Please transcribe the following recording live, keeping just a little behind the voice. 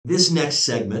This next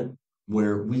segment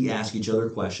where we ask each other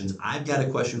questions, I've got a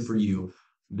question for you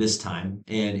this time,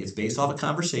 and it's based off a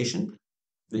conversation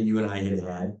that you and I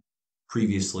had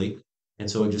previously. And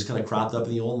so it just kind of cropped up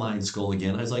in the old mind skull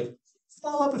again. I was like,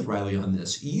 follow up with Riley on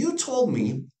this. You told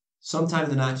me sometime in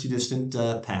the not too distant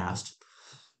past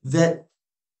that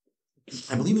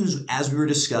I believe it was as we were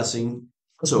discussing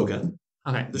Ahsoka,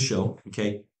 Okay. the show,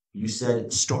 okay, you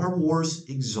said Star Wars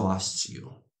exhausts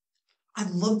you.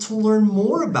 I'd love to learn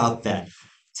more about that.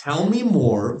 Tell me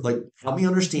more, like help me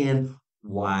understand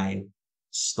why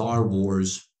Star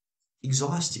Wars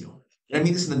exhausts you. And I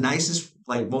mean this in the nicest,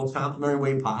 like most complimentary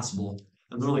way possible.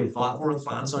 And really a thoughtful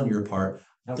response on your part.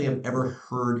 I don't think I've ever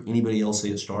heard anybody else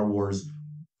say that Star Wars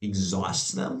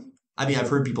exhausts them. I mean, I've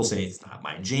heard people say it's not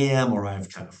my jam or I've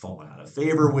kind of fallen out of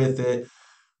favor with it,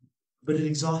 but it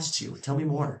exhausts you. Tell me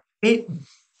more. It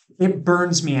it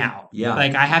burns me out. Yeah.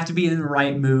 Like I have to be in the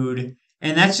right mood.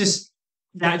 And that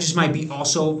just might be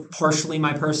also partially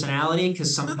my personality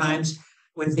because sometimes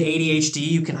with the ADHD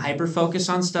you can hyper focus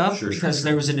on stuff Sure. because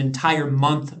there was an entire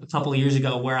month a couple of years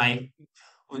ago where I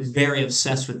was very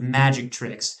obsessed with magic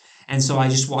tricks. And so I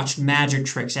just watched magic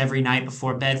tricks every night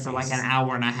before bed for like an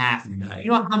hour and a half. Nice.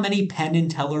 You know how many Penn and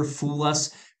Teller Fool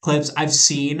Us clips I've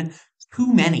seen?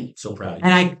 Too many. So proud of you.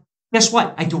 And guess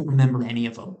what? I don't remember any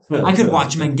of them. I could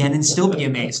watch them again and still be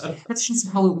amazed. That's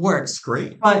just how it works. It's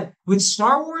great. But with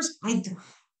Star Wars, I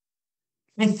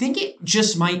think it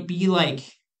just might be like,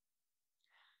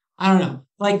 I don't know,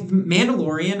 like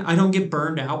Mandalorian, I don't get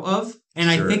burned out of. And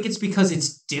Sure. I think it's because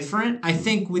it's different. I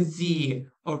think with the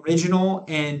original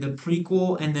and the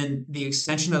prequel and then the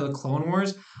extension of the Clone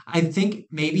Wars, I think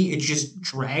maybe it just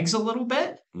drags a little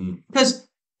bit. Mm. Because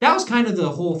that was kind of the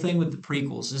whole thing with the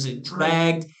prequels, is it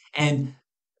dragged and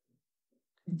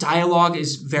dialogue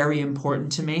is very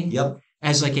important to me Yep.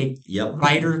 as like a Yep.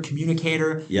 writer,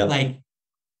 communicator. Yep. Like,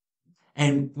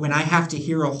 and when I have to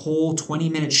hear a whole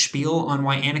 20-minute spiel on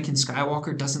why Anakin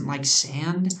Skywalker doesn't like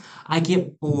sand, I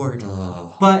get bored.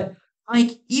 Oh. But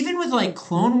like even with like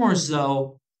Clone Wars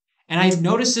though, and I've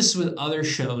noticed this with other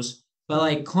shows, but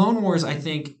like Clone Wars, I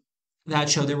think that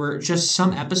show, there were just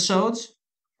some episodes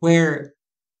where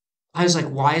I was like,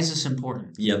 why is this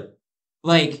important? Yep.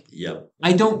 Like, Yep.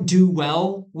 I don't do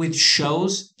well with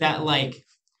shows that like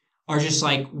are just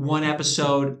like one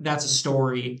episode, that's a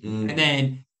story, Mm. and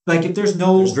then like if there's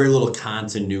no There's very little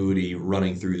continuity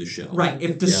running through the show. right,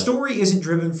 if the Yeah. story isn't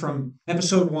driven from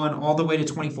episode 1 all the way to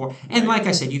 24, and Right. like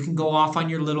I said, you can go off on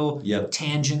your little Yep.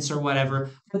 tangents or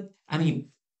whatever. But I mean,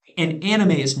 and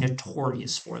anime is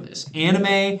notorious for this.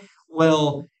 Anime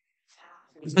will,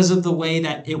 because of the way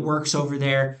that it works over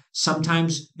there,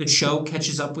 sometimes the show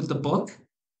catches up with the book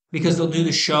because they'll do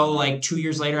the show like 2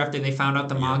 years later after they found out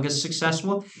the Yeah. manga's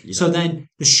successful. Yep. So then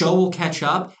the show will catch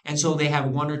up, and so they have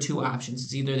one or two options.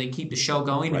 It's either they keep the show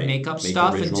going Right. and make up Make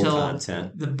stuff original until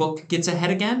content. the book gets ahead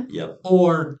again, Yep.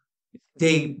 or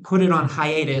they put it on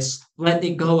hiatus, let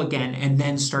it go again, and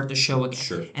then start the show again.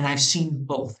 Sure. And I've seen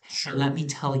both. Sure. And let me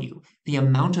tell you, the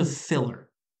amount of filler,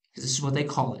 because this is what they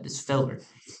call it, it's filler.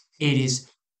 It is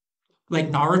like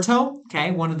Naruto,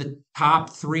 okay, one of the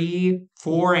top 3,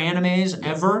 4 animes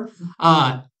ever,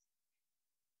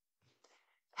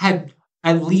 had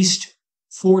at least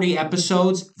 40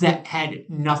 episodes that had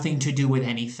nothing to do with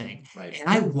anything. Right. And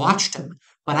I watched them,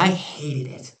 but I hated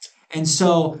it. And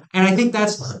so, and I think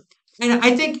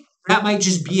that might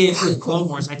just be it with Clone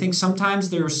Wars. I think sometimes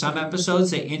there are some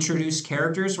episodes that introduce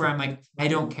characters where I'm like, I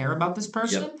don't care about this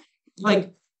person. Yep.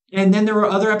 Like, and then there were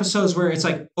other episodes where it's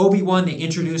like Obi-Wan, they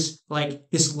introduce like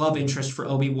this love interest for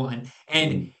Obi-Wan.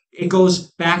 And it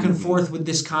goes back and forth with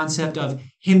this concept of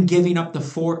him giving up the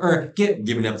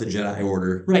Giving up the Jedi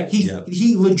Order. right. Yep.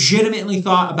 He legitimately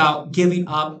thought about giving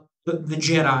up the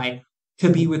Jedi to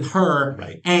be with her.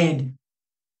 Right. And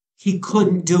he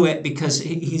couldn't do it because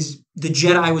the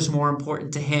Jedi was more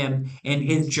important to him in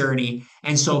his journey,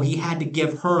 and so he had to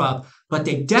give her up. But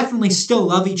they definitely still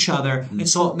love each other, and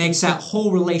so it makes that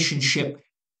whole relationship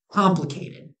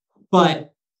complicated.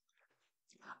 But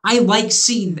I like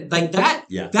seeing like that.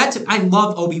 Yeah. I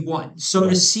love Obi-Wan, so Right.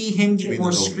 to see him Give me get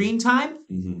more the Obi. screen time,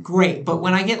 Mhm. great. But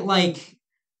when I get like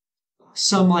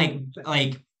some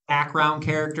like background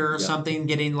character or Yeah. something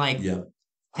getting like Yeah.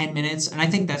 10 minutes, and I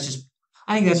think that's just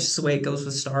the way it goes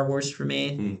with Star Wars for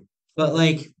me. Hmm. But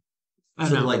like, I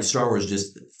So don't know. like Star Wars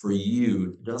just for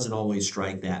you doesn't always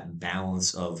strike that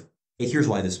balance of, hey, here's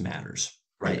why this matters.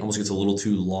 Right. It almost gets a little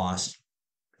too lost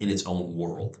in its own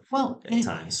world Well, at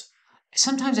times.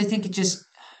 sometimes I think it just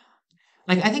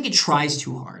I think it tries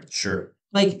too hard. Sure.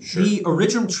 Like Sure. the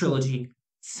original trilogy,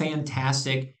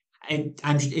 fantastic. It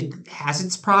has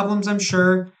its problems, I'm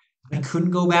sure. I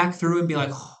couldn't go back through and be like,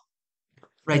 oh,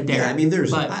 right there. Yeah, I mean,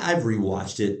 But I've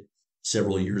rewatched it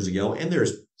several years ago, and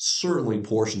there's certainly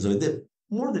portions of it that,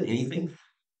 more than anything,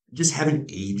 just haven't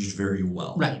aged very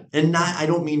well. right, And I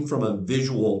don't mean from a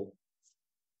visual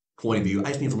point of view, I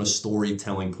just mean from a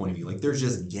storytelling point of view. Like, there's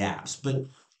just gaps. But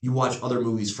you watch other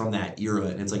movies from that era,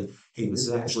 and it's like, hey, this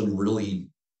is actually really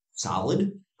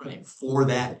solid right. for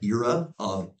that era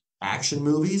of action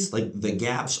movies. Like, the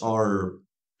gaps are,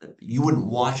 you wouldn't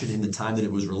watch it in the time that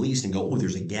it was released and go, oh,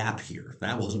 there's a gap here.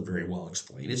 That wasn't very well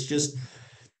explained. It's just,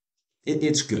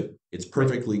 it's good. It's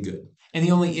perfectly good. And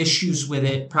the only issues with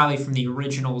it, probably from the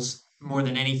originals more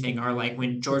than anything, are like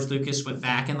when George Lucas went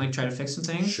back and like tried to fix some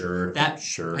things. Sure.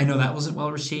 Sure. I know that wasn't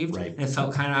well received. Right. And it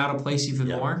felt kind of out of place even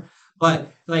more.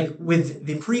 But like with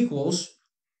the prequels,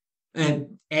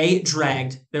 and A, it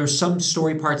dragged. There were some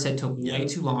story parts that took way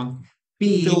too long.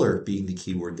 B, filler being the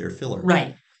key word there, filler.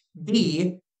 Right.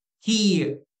 B,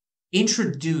 he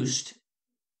introduced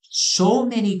so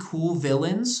many cool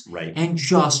villains Right. and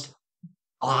just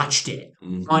botched it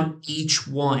on each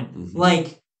one. Mhm.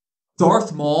 Like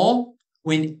Darth Maul,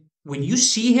 when you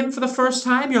see him for the first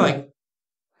time, you're like,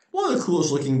 One of the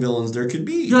coolest looking villains there could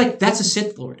be. you're like, that's a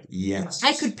Sith Lord. Yes.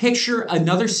 I could picture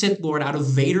another Sith Lord out of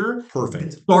Vader,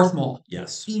 Perfect. Darth Maul.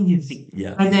 Yes. Easy.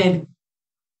 Yeah. And then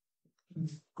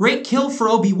great kill for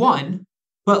Obi-Wan,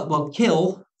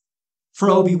 kill for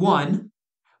Obi-Wan,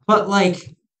 but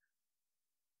like,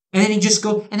 and then he just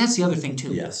go, and that's the other thing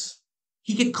too. Yes.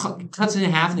 He get cuts in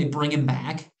half and they bring him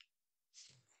back.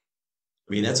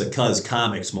 I mean, that's a Cuz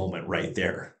Comics moment right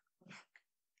there.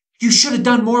 You should have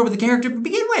done more with the character to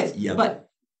begin with. Yeah. But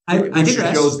I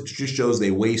digress. Just shows they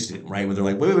wasted, right? When they're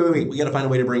like, wait, we got to find a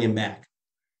way to bring him back.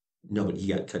 No, but he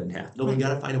got cut in half. No, we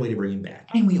got to find a way to bring him back.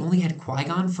 And we only had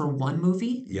Qui-Gon for one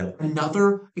movie. Yep.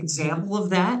 Another example of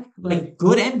that. Like,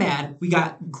 good and bad. We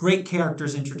got great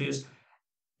characters introduced.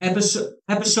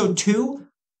 Episode 2,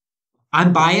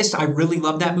 I'm biased. I really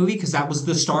love that movie because that was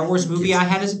the Star Wars movie I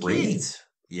had as a kid. Great.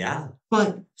 Yeah.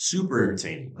 But Super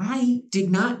entertaining. I did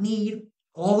not need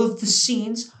all of the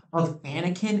scenes of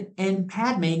Anakin and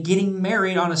Padme getting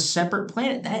married on a separate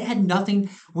planet. That had nothing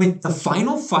with the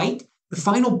final fight, the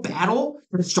final battle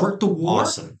to start the war.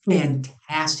 Awesome.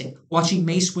 Fantastic. Watching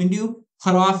Mace Windu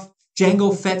cut off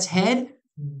Jango Fett's head,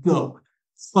 go.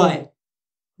 But,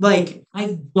 like,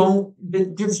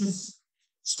 there's just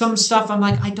some stuff I'm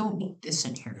like, I don't need this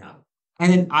in here now.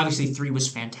 And then, obviously, 3 was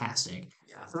fantastic.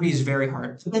 3 is very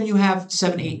hard. So then you have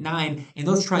 7, 8, 9, and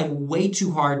those tried way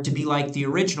too hard to be like the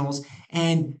originals,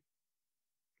 and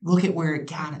look at where it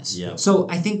got us. Yeah. So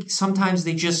I think sometimes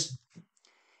they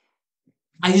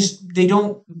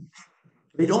don't.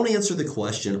 They don't answer the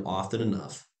question often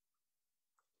enough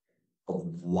of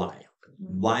why.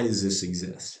 Why does this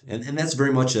exist? And that's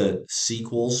very much a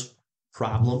sequels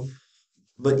problem.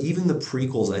 But even the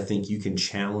prequels, I think you can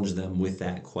challenge them with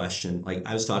that question. Like,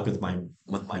 I was talking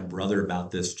with my brother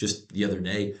about this just the other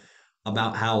day,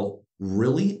 about how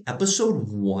really episode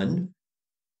 1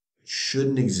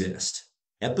 shouldn't exist.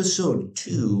 Episode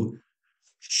 2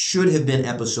 should have been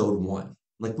episode 1.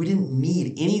 Like, we didn't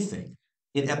need anything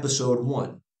in episode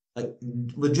 1. Like,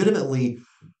 legitimately,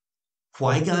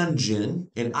 Qui-Gon Jinn,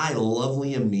 and I love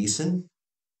Liam Neeson.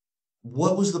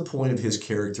 What was the point of his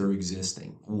character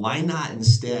existing? Why not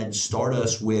instead start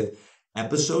us with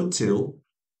episode 2,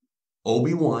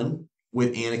 Obi-Wan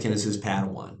with Anakin as his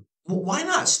Padawan? Well, why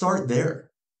not start there?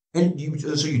 And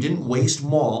so you didn't waste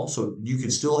Maul, so you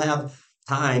could still have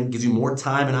time, gives you more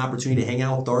time and opportunity to hang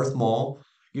out with Darth Maul,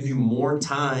 gives you more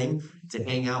time to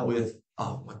hang out with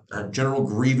General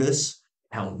Grievous,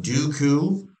 Count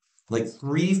Dooku, like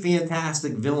 3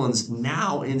 fantastic villains.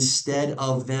 Now, instead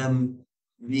of them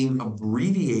being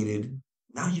abbreviated,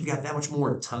 now you've got that much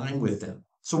more time with them.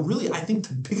 So really, I think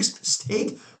the biggest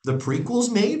mistake the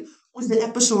prequels made was that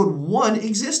episode 1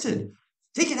 existed.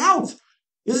 Take it out.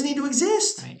 It doesn't need to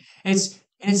exist. Right. And it's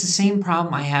the same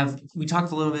problem I have. We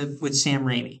talked a little bit with Sam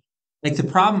Raimi. Like the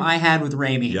problem I had with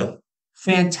Raimi, Yep.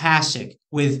 fantastic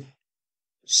with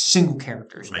single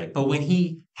characters. Right. But when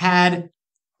he had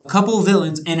a couple of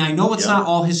villains, and I know it's not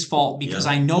all his fault because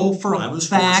I know for a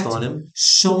fact on him.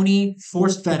 Sony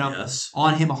forced Venom Yes.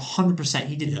 on him 100%.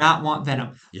 He did not want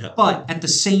Venom. Yep. But at the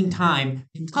same time,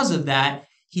 because of that,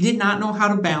 he did not know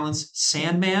how to balance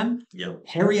Sandman, Yep.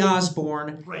 Harry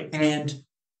Osborn, Right. and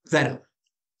Venom.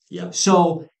 Yep.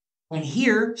 So, and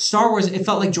here, Star Wars, it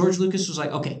felt like George Lucas was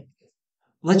like, okay,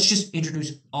 let's just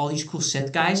introduce all these cool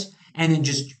Sith guys and then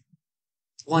just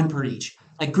one per each.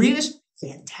 Like Grievous,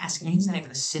 fantastic. And he's not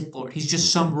even a Sith Lord. He's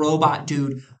just some robot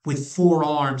dude with 4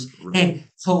 arms and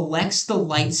collects the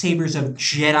lightsabers of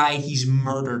Jedi he's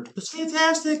murdered. It's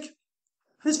fantastic.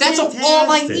 That's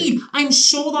all I need. I'm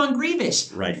sold on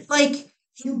Grievous. Right. Like,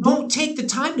 you don't take the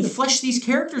time to flesh these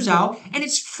characters out, and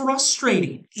it's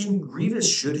frustrating. And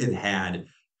Grievous should have had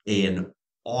an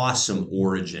awesome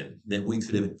origin that we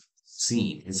could have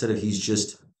seen instead of he's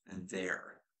just there,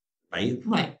 right?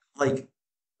 Right. Like,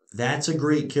 that's a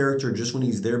great character just when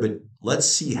he's there, but let's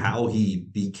see how he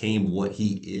became what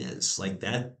he is. Like,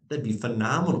 that'd be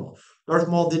phenomenal. Darth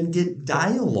Maul didn't get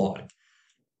dialogue.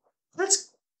 That's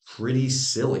pretty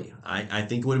silly. I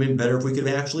think it would have been better if we could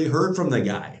have actually heard from the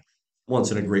guy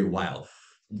once in a great while.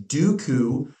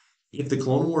 Dooku, if the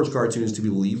Clone Wars cartoon is to be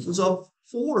believed, was a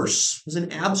force, was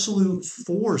an absolute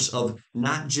force of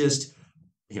not just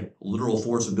literal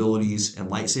force abilities and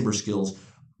lightsaber skills,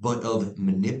 but of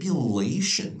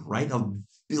manipulation, right? Of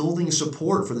building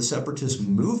support for the separatist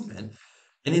movement.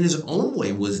 And in his own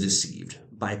way was deceived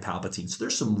by Palpatine. So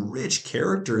there's some rich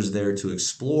characters there to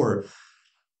explore.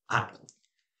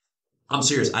 I'm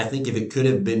serious. I think if it could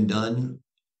have been done,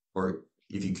 or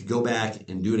if you could go back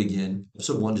and do it again,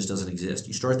 episode 1 just doesn't exist.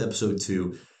 You start with episode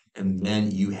 2, and then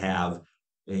you have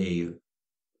a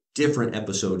different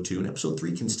episode 2, and episode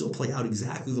 3 can still play out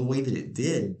exactly the way that it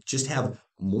did. Just have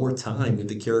more time with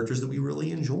the characters that we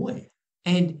really enjoy.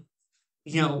 And,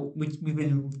 we've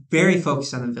been very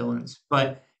focused on the villains,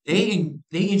 but they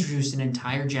introduced an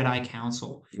entire Jedi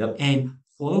Council. Yep. And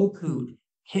Plo Koon,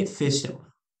 Kit Fisto,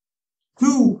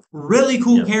 2 really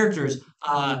cool characters.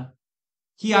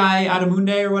 Ki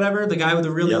Adamunde or whatever, the guy with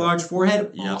the really large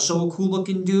forehead, also a cool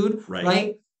looking dude,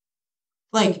 right?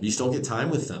 Like, you just don't get time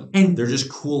with them. And they're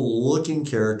just cool looking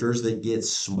characters that get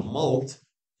smoked.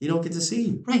 You don't get to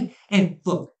see. Right. And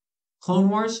look, Clone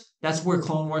Wars, that's where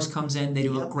Clone Wars comes in. They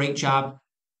do a great job.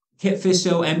 Kit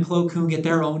Fisto and Plo Koon get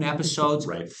their own episodes.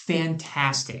 Right.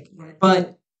 Fantastic.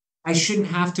 But I shouldn't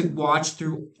have to watch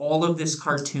through all of this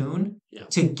cartoon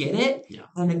to get it. Yeah.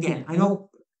 And again,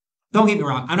 don't get me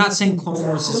wrong, I'm not saying Clone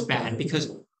Wars is bad,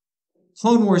 because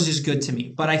Clone Wars is good to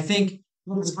me. But I think,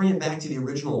 let's bring it back to the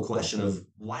original question of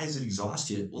why does it exhaust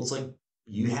you? Well, it's like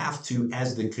you have to,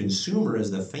 as the consumer, as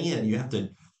the fan, you have to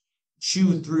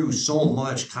chew through so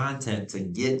much content to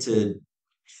get to.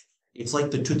 It's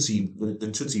like the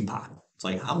Tootsie Pop. It's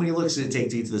like, how many looks did it take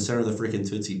to get to the center of the freaking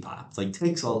Tootsie Pop? It's like, it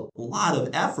takes a lot of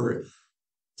effort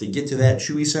to get to that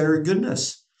chewy center of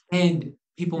goodness. And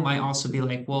people might also be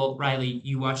like, well, Riley,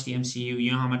 you watch the MCU,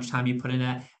 you know how much time you put in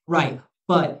that. Right.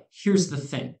 But here's the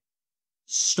thing.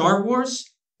 Star Wars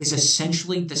is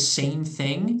essentially the same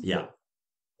thing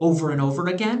over and over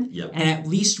again. Yep. And at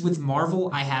least with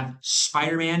Marvel, I have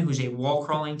Spider-Man, who's a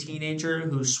wall-crawling teenager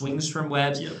who swings from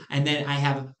webs. Yep. And then I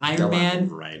have Iron Man.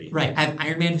 Variety. Right. I have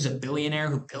Iron Man, who's a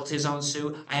billionaire who built his own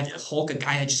suit. I have Hulk, a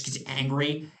guy that just gets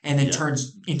angry and then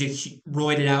turns into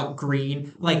roided out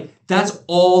green. Like, that's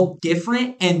all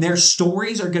different, and their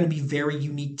stories are going to be very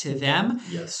unique to them.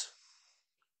 Yes.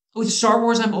 With Star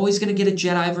Wars, I'm always going to get a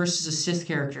Jedi versus a Sith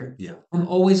character. Yeah. I'm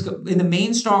always in the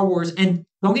main Star Wars, and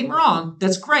don't get me wrong,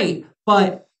 that's great,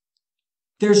 but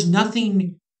there's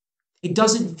nothing, it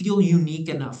doesn't feel unique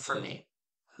enough for me.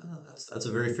 That's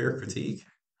a very fair critique.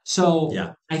 So,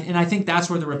 I think that's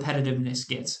where the repetitiveness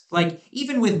gets. Like,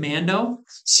 even with Mando,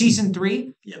 season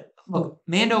 3, look,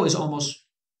 Mando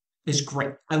is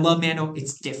great. I love Mando.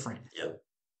 It's different. Yep.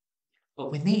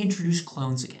 But when they introduce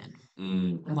clones again,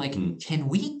 I'm like, Mm. can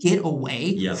we get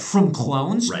away Yeah. from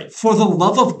clones? Right. For the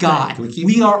love of God, Can keep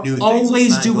we are new things? always Let's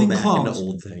not go doing back clones. into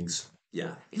old things.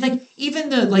 Yeah. Like, even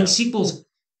the sequels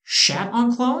shat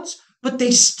on clowns, but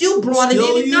they still brought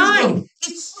Still it in used at 9. them.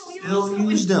 They Still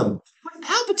used them. With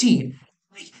Palpatine.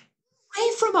 Like,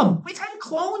 away from them. We've had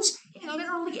clones in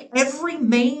literally every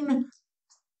main.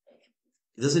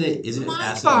 Isn't it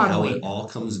fascinating how it all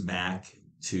comes back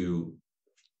to,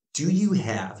 do you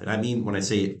have, and I mean, when I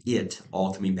say it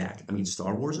all coming back, I mean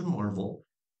Star Wars and Marvel,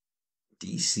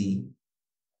 DC,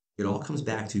 it all comes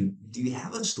back to, do you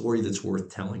have a story that's worth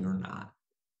telling or not?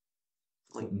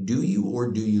 Like, do you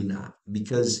or do you not?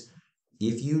 Because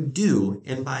if you do,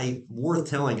 and by worth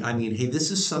telling, I mean, hey,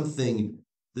 this is something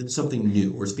that's something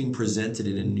new, or it's being presented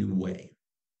in a new way.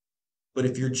 But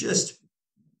if you're just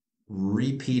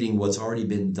repeating what's already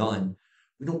been done,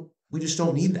 we just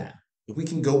don't need that. If we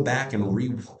can go back and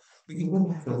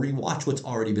rewatch what's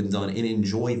already been done and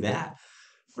enjoy that.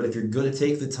 But if you're going to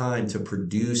take the time to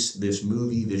produce this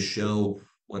movie, this show,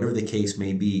 whatever the case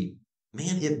may be,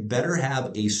 man, it better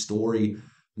have a story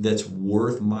that's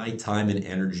worth my time and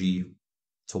energy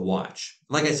to watch.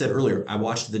 Like I said earlier, I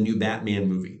watched the new Batman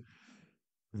movie.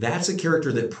 That's a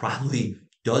character that probably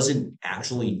doesn't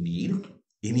actually need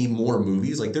any more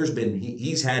movies. Like,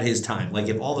 he's had his time. Like,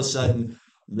 if all of a sudden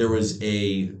there was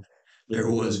an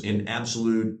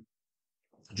absolute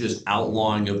just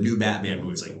outlawing of new Batman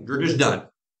movies. Like, you're just done.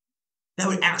 That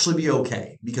would actually be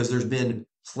okay because there's been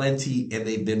plenty and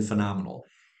they've been phenomenal.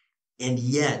 And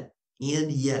yet,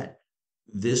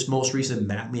 this most recent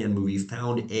Batman movie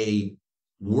found a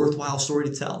worthwhile story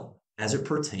to tell as it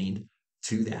pertained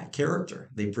to that character.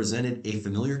 They presented a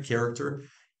familiar character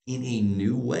in a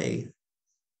new way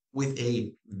with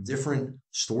a different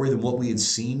story than what we had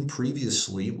seen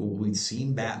previously, what we'd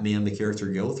seen Batman, the character,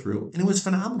 go through, and it was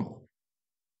phenomenal.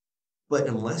 But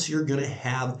unless you're going to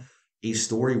have a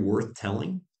story worth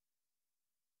telling,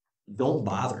 don't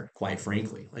bother, quite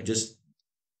frankly. Like, just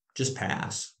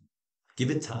pass.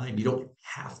 Give it time. You don't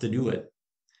have to do it.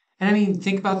 And I mean,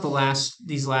 think about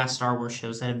these last Star Wars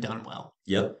shows that have done well.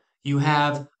 Yep. You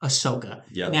have Ahsoka.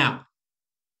 Yep. Now,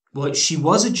 well, she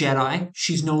was a Jedi.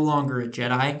 She's no longer a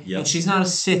Jedi. Yep. And she's not a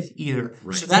Sith either.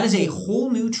 Right. So that is a whole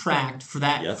new track for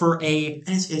that, Yep. for a... And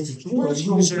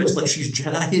it's like she's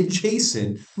Jedi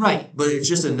adjacent, Right. but it's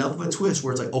just enough of a twist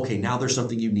where it's like, okay, now there's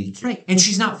something unique here. Right. And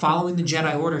she's not following the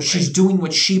Jedi Order. She's doing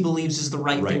what she believes is the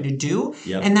right thing to do.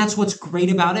 Yep. And that's what's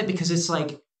great about it, because it's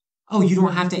like, oh, you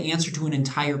don't have to answer to an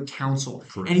entire council.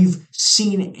 Correct. And you've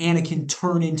seen Anakin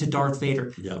turn into Darth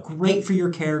Vader. Yep. Great for your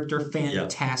character.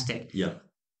 Fantastic. Yep.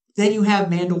 Then you have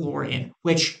Mandalorian,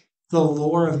 which the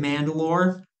lore of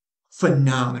Mandalore,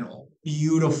 phenomenal.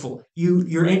 Beautiful.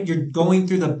 You're going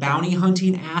through the bounty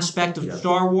hunting aspect of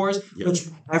Star Wars, which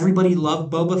everybody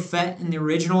loved Boba Fett in the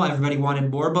original. Everybody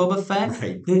wanted more Boba Fett.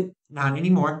 Right. Not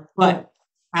anymore. But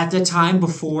at the time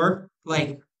before,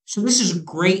 like, so this is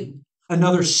great.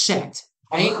 Another sect,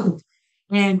 right?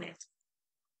 And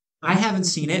I haven't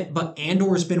seen it, but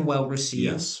Andor's been well received.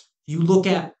 Yes. You look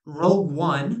at Rogue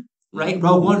One, right?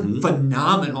 Rogue One,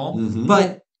 phenomenal.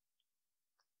 But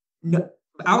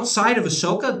outside of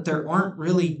Ahsoka, there aren't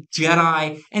really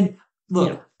Jedi. And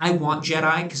look, I want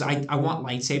Jedi because I want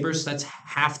lightsabers. That's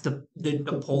half the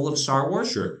pull of Star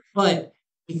Wars. Sure. But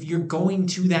if you're going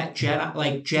to that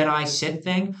Jedi Sith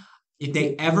thing, if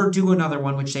they ever do another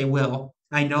one, which they will,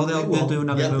 I know they'll do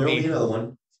another movie. There'll be another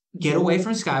one. Get away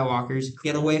from Skywalkers.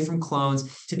 Get away from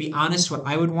clones. To be honest, what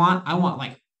I would want, I want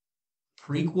like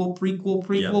prequel.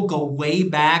 Yep. Go way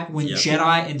back when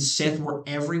Jedi and Sith were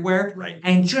everywhere. Right.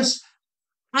 And just,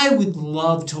 I would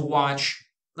love to watch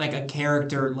like a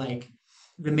character, like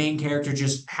the main character,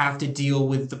 just have to deal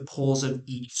with the pulls of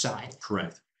each side.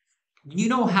 Correct. You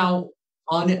know how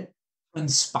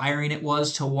uninspiring it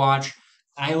was to watch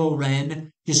Kylo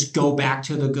Ren just go back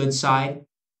to the good side?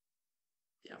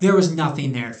 There was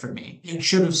nothing there for me. It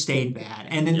should have stayed bad.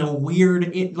 And then the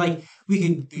weird,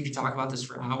 we could talk about this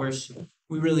for hours.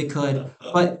 We really could.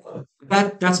 But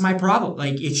that's my problem.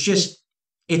 Like,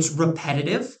 it's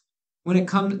repetitive when it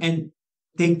comes, and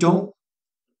they don't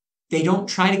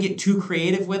try to get too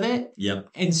creative with it. Yep.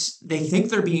 And they think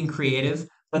they're being creative,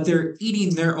 but they're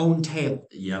eating their own tail.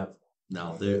 Yep.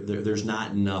 No, there's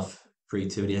not enough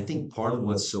creativity. I think part of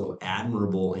what's so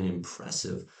admirable and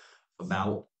impressive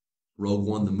about Rogue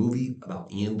One, the movie,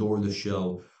 about Andor, the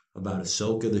show, about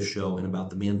Ahsoka, the show, and about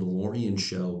the Mandalorian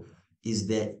show, is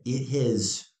that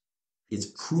it's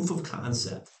proof of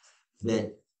concept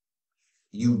that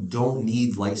you don't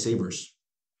need lightsabers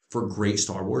for great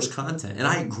Star Wars content. And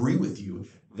I agree with you.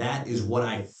 That is what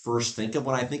I first think of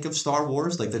when I think of Star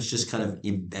Wars. Like, that's just kind of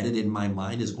embedded in my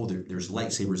mind is, there's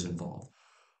lightsabers involved.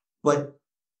 But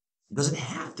it doesn't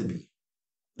have to be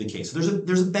the case. There's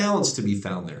a balance to be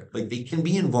found there. Like, they can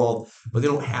be involved, but they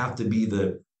don't have to be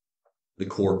the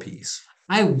core piece.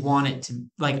 I want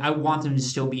them to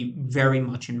still be very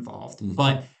much involved,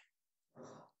 but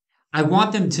I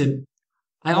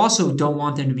also don't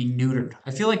want them to be neutered.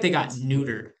 I feel like they got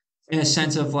neutered in a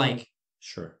sense of like,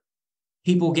 sure,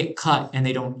 people get cut and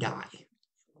they don't die.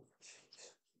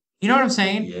 You know what I'm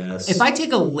saying? Yes. If I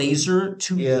take a laser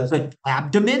to the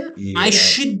abdomen, I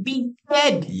should be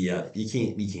dead. Yeah, you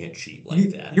can't cheat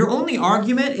like that. Your only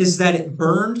argument is that it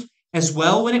burned as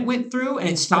well when it went through and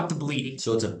it stopped the bleeding.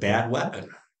 So it's a bad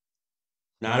weapon.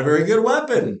 Not a very good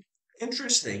weapon.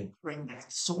 Interesting. Bring back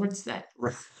swords that...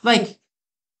 Like,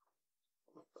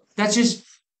 that's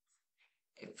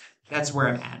where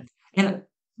I'm at. And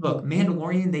look,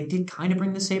 Mandalorian, they did kind of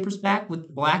bring the sabers back with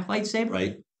the black lightsaber.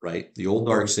 Right. The old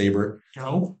dark saber.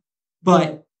 No.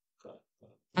 But,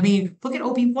 I mean, look at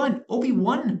Obi-Wan.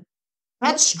 Obi-Wan,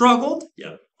 that struggled.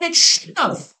 Yeah. It should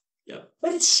have. Yeah.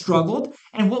 But it struggled.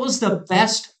 And what was the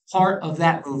best part of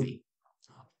that movie?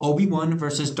 Obi-Wan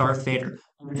versus Darth Vader.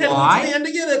 Why? And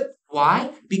to get it.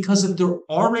 Why? Because of the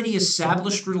already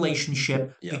established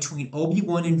relationship between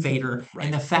Obi-Wan and Vader,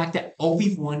 and the fact that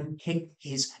Obi-Wan kicked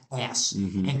his ass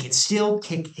and can still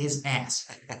kick his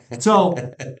ass. So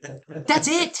that's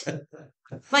it.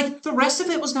 Like the rest of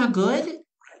it was not good.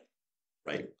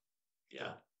 Right.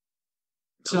 Yeah.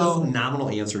 That was a So phenomenal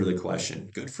answer to the question.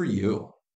 Good for you.